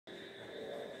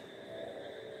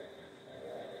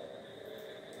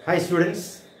Hi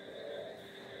students,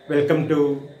 welcome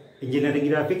to Engineering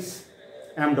Graphics.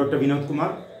 I am Dr.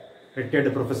 Vinodkumar,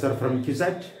 retired professor from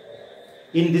QSAT.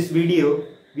 In this video,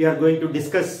 we are going to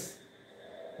discuss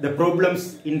the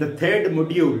problems in the third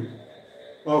module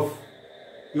of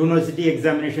University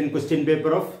Examination Question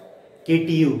Paper of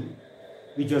KTU,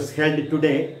 which was held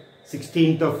today,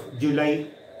 16th of July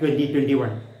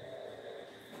 2021.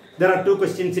 There are two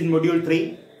questions in module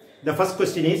 3. The first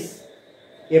question is,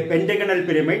 a pentagonal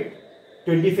pyramid,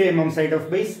 25 mm side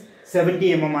of base,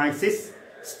 70 mm axis,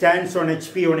 stands on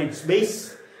HP on its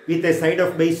base with a side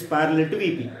of base parallel to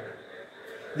VP.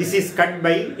 This is cut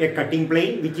by a cutting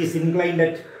plane which is inclined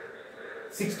at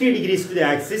 60 degrees to the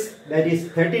axis, that is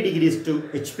 30 degrees to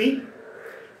HP,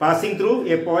 passing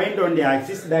through a point on the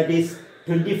axis that is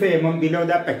 25 mm below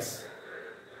the apex.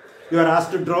 You are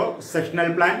asked to draw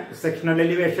sectional plan, sectional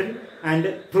elevation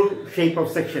and true shape of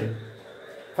section.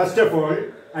 First of all,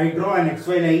 I draw an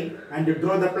XY line and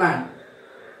draw the plan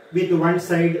with one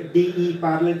side DE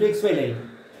parallel to XY line,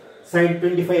 side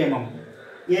 25 mm.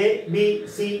 A, B,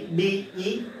 C, D,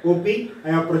 E, OP, I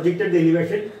have projected the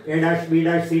elevation A dash, B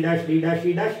dash, C dash, D dash,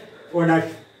 E dash, O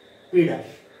dash, P dash.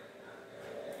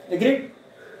 Agreed?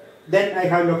 Then I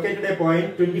have located a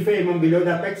point 25 mm below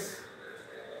the apex,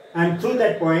 and through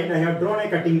that point I have drawn a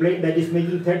cutting plane that is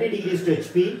making 30 degrees to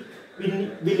HP,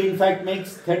 will in fact make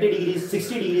 30 degrees,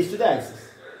 60 degrees to the axis.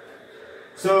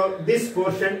 So this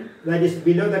portion that is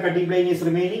below the cutting plane is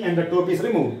remaining and the top is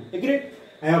removed. Agreed?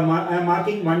 I am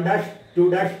marking 1 dash, 2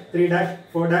 dash, 3 dash,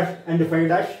 4 dash and 5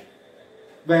 dash,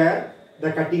 where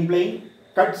the cutting plane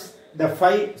cuts the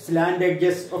 5 slant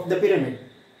edges of the pyramid.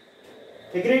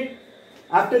 Agreed?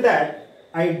 After that,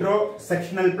 I draw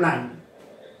sectional plan.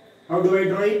 How do I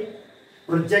draw it?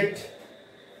 Project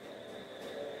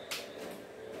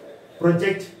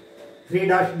 3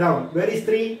 dash down. Where is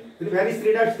 3? Where is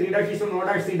 3 dash? 3 dash is on O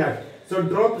dash, C dash. So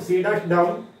drop C dash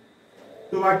down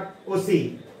to what?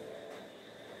 OC.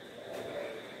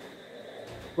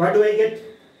 What do I get?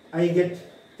 I get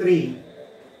 3.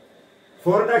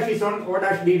 4 dash is on O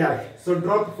dash, D dash. So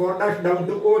drop 4 dash down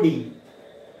to OD.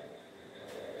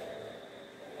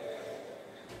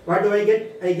 What do I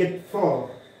get? I get 4.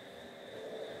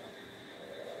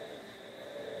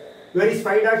 Where is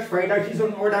 5 dash? 5 dash is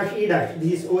on O dash, E dash.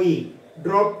 This is OE.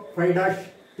 Drop 5 dash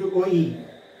to OE.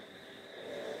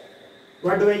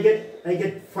 What do I get? I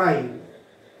get 5.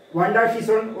 1 dash is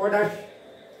on O dash,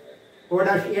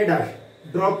 A dash.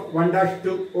 Drop 1 dash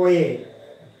to OA.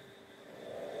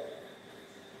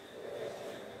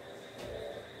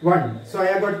 1. So I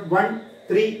have got 1,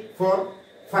 3, 4,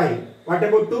 5. What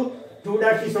about 2? 2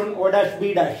 dash is on O dash,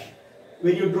 B dash.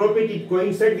 When you drop it, it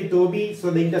coincides with OB,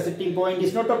 so the intersecting point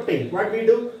is not obtained. What we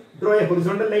do? Draw a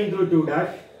horizontal line through 2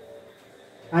 dash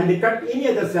and cut any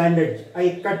other slant edge.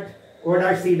 I cut O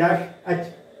dash, C dash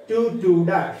at 2, 2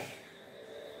 dash.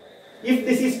 If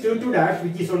this is 2, 2 dash,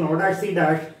 which is on O dash, C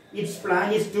dash, its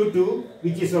plan is 2, 2,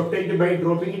 which is obtained by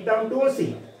dropping it down to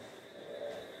OC.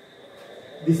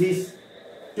 This is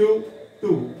 2,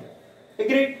 2.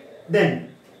 Agreed?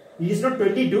 Then, it is not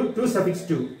 22, 2 suffix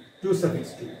 2. 2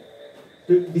 suffix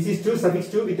 2. This is 2 suffix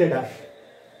 2 with a dash.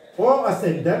 O as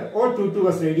center, O2 to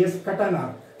as radius, cut an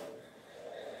arc.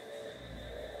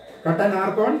 Cut an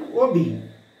arc on OB.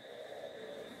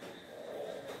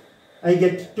 I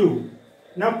get 2.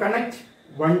 Now connect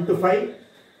 1 to 5,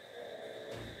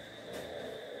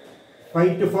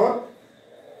 5 to 4,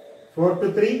 4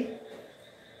 to 3,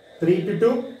 3 to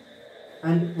 2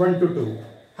 and 1 to 2.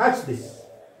 Hatch this.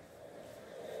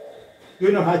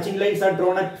 You know, hatching lines are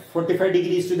drawn at 45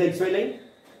 degrees to the XY line.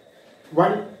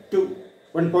 1 to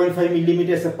 1.5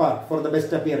 millimeters apart for the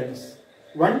best appearance.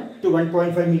 1 to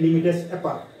 1.5 millimeters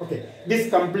apart. Okay. This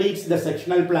completes the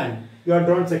sectional plan. You have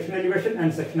drawn sectional elevation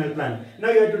and sectional plan.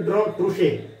 Now you have to draw true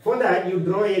shape. For that, you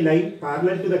draw a line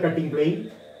parallel to the cutting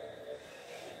plane.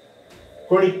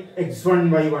 Call it X1,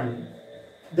 Y1.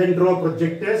 Then draw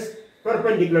projectors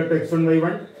perpendicular to X1,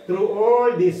 Y1 through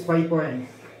all these 5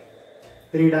 points.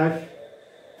 3 dash,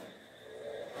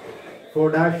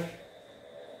 4 dash,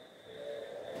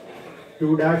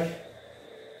 2 dash,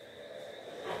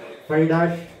 5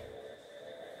 dash,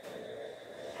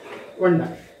 1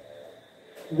 dash.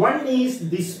 1 is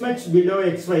this much below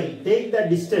XY. Take the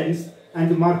distance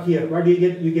and mark here. What do you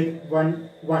get? You get 1,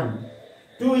 1.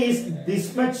 2 is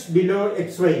this much below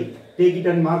XY. Take it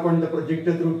and mark on the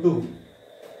projector through 2.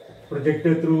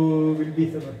 Projector through will be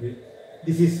somewhere here.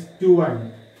 This is 2,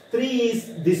 1. 3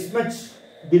 is this much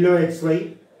below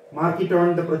XY. Mark it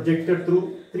on the projector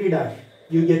through 3 dash.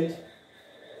 You get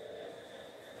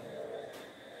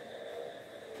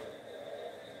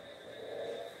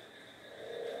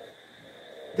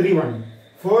 3, 1.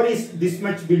 4 is this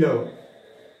much below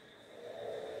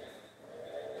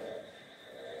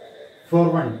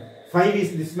 4-1. 5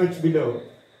 is this much below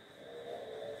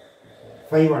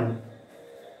 5-1.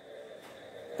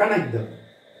 Connect them.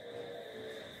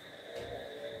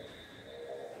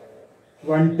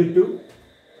 1 to 2,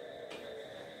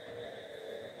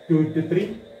 2 to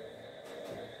 3,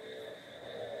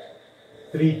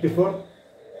 3 to 4,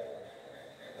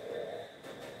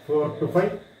 4 to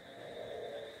 5,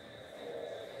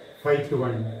 5 to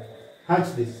 1.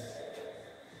 Hatch this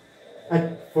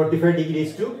at 45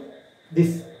 degrees to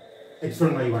this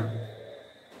x1, y1.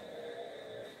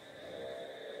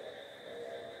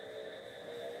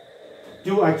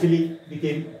 Two actually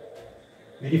became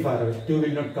very far away. 2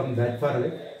 will not come that far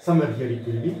away. Somewhere here it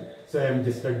will be. So I am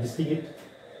just adjusting it.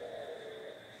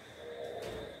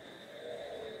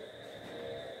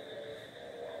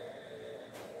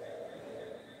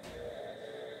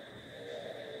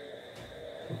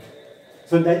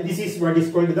 So that this is what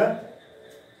is called the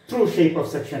true shape of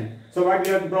section. So what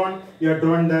you have drawn? You have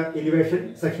drawn the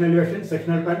elevation, sectional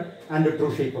pan, and the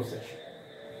true shape of section.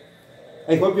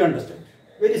 I hope you understand.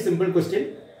 Very simple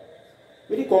question.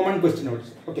 Very common question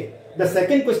also. Okay. The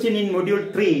second question in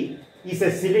module 3 is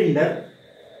a cylinder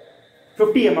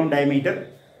 50 mm diameter.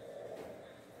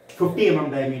 50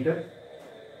 mm diameter.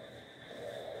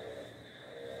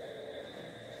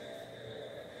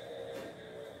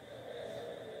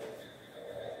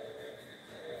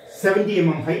 (70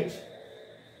 mm height).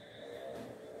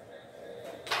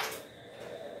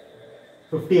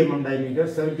 50 mm diameter,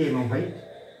 70 mm height.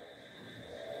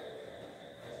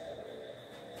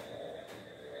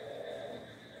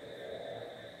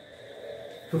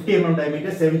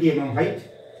 Diameter, 70 mm height,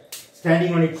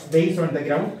 standing on its base on the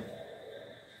ground,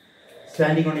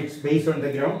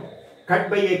 cut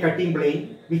by a cutting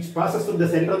plane which passes through the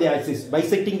center of the axis.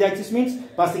 Bisecting the axis means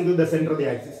passing through the center of the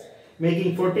axis,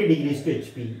 making 40 degrees to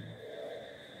HP.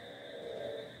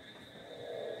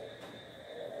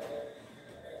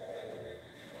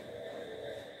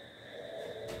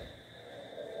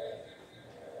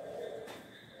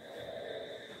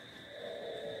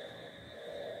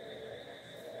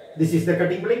 This is the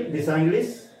cutting plane. This angle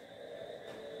is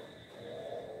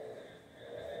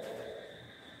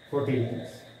 40 degrees.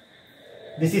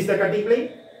 This is the cutting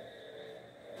plane.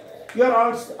 You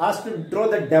are asked to draw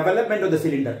the development of the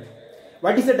cylinder.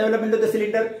 What is the development of the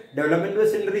cylinder? Development of the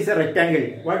cylinder is a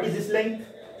rectangle. What is its length?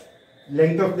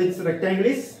 Length of this rectangle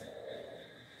is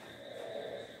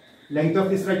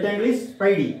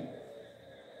pi d.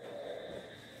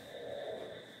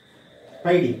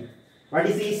 What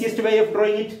is the easiest way of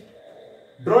drawing it?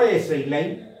 Draw a straight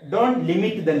line. Don't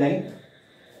limit the length.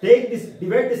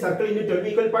 Divide the circle into 12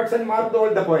 equal parts and mark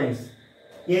all the points.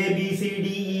 A, B, C,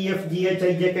 D, E, F, G, H,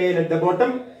 I, J, K, L at the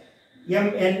bottom.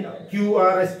 M, N, Q,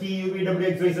 R, S, T, U, V, W,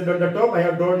 X, Y, Z on the top. I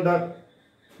have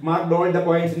marked all the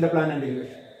points in the plan and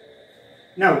elevation.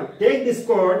 Now, take this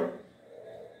chord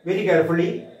very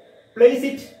carefully. Place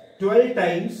it 12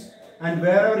 times and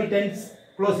wherever it ends,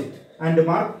 close it. And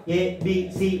mark A, B,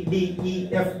 C, D, E,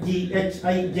 F, G, H,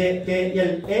 I, J, K,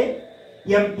 L, A,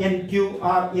 M, N, Q,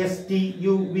 R, S, T,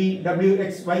 U, V, W,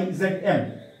 X, Y, Z,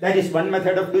 M. That is one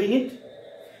method of doing it.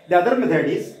 The other method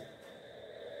is,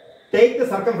 take the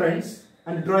circumference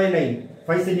and draw a line.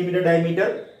 5 cm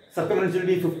diameter, circumference will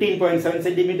be 15.7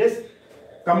 centimeters.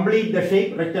 Complete the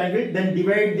shape, rectangle, then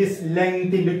divide this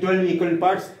length into 12 equal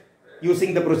parts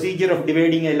using the procedure of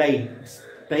dividing a line.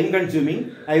 Time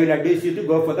consuming. I will advise you to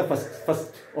go for the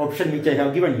first option which I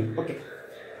have given you. Okay.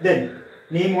 Then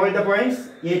name all the points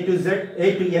A to Z,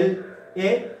 A to L,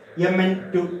 A, M,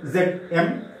 N to Z,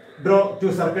 M. Draw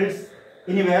two circles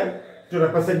anywhere to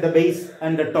represent the base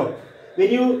and the top. When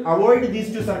you avoid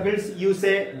these two circles, you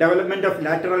say development of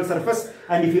lateral surface,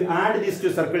 and if you add these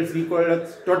two circles, we call it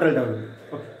total development.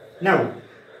 Okay. Now,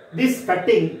 this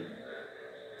cutting,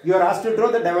 you are asked to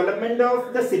draw the development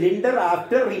of the cylinder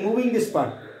after removing this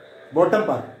part, bottom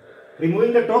part.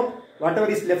 Removing the top,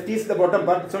 whatever is left is the bottom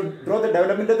part. So draw the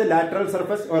development of the lateral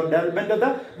surface or development of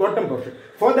the bottom portion.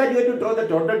 For that you have to draw the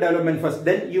total development first.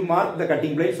 Then you mark the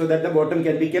cutting plane so that the bottom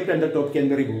can be kept and the top can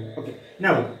be removed. Okay.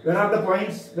 Now, where are the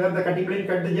points where the cutting plane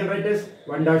cut the generators?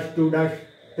 1 dash, 2 dash,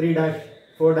 3 dash,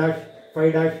 4 dash,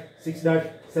 5 dash, 6 dash,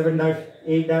 7 dash,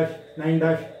 8 dash, 9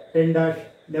 dash, 10 dash,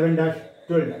 11 dash,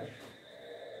 12 dash.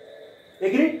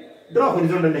 Agreed? Draw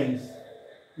horizontal lines.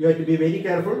 You have to be very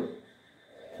careful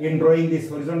in drawing these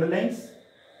horizontal lines.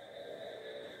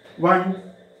 1,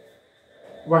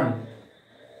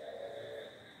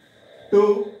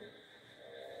 2,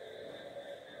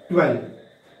 12,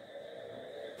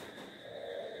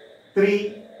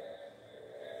 3,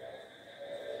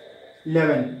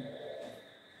 11,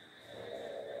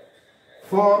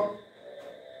 4,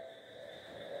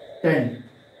 10,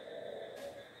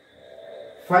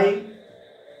 5,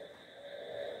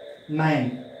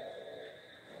 9,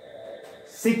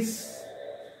 6,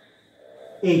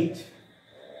 8,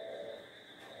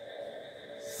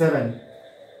 7.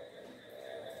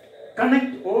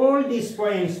 Connect all these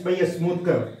points by a smooth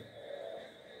curve.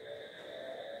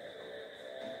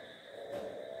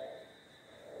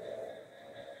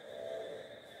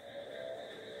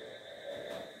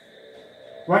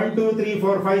 One, 2, 3,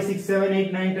 4, 5, 6, 7,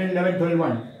 8, 9, 10, 11, 12,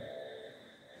 1.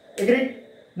 Agreed?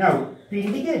 Now, to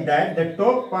indicate that the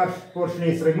top portion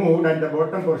is removed and the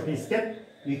bottom portion is kept,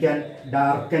 you can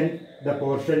darken the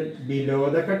portion below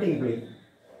the cutting plane.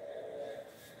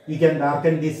 You can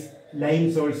darken these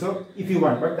lines also if you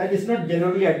want, but that is not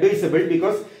generally advisable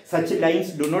because such lines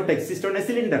do not exist on a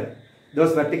cylinder.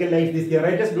 Those vertical lines, these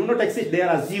theoreters do not exist, they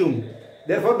are assumed.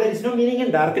 Therefore, there is no meaning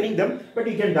in darkening them, but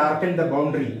you can darken the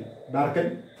boundary.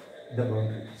 Darken the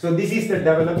boundary. So, this is the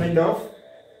development of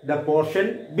the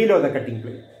portion below the cutting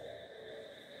plane.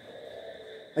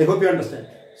 I hope you understand.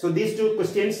 So, these two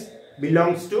questions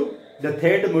belongs to the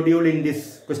third module in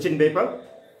this question paper.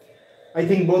 I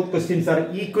think both questions are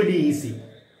equally easy.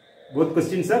 Both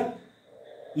questions are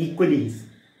equally easy.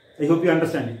 I hope you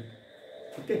understand it.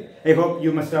 Okay. I hope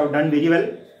you must have done very well.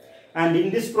 And in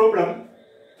this problem,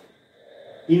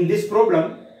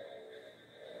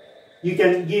 you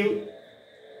can give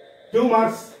 2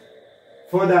 marks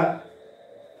for the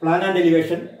plan and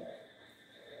elevation,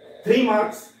 3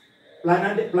 marks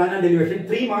plan and elevation,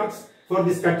 3 marks for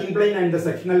this cutting plane and the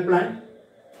sectional plan,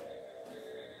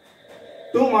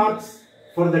 2 marks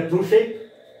for the true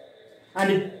shape,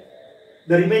 and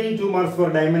the remaining 2 marks for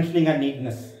dimensioning and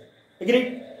neatness.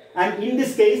 Agreed? And in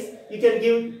this case, you can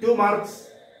give 2 marks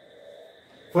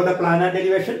for the plan and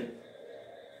elevation,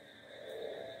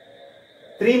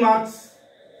 3 marks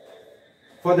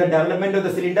for the development of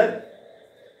the cylinder,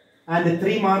 and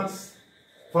 3 marks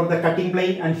for the cutting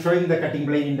plane and showing the cutting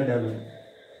plane in the development.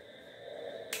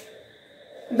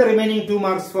 And the remaining 2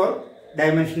 marks for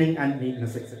dimensioning and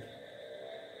neatness, etc.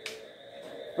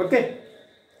 Okay.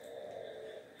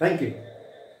 Thank you.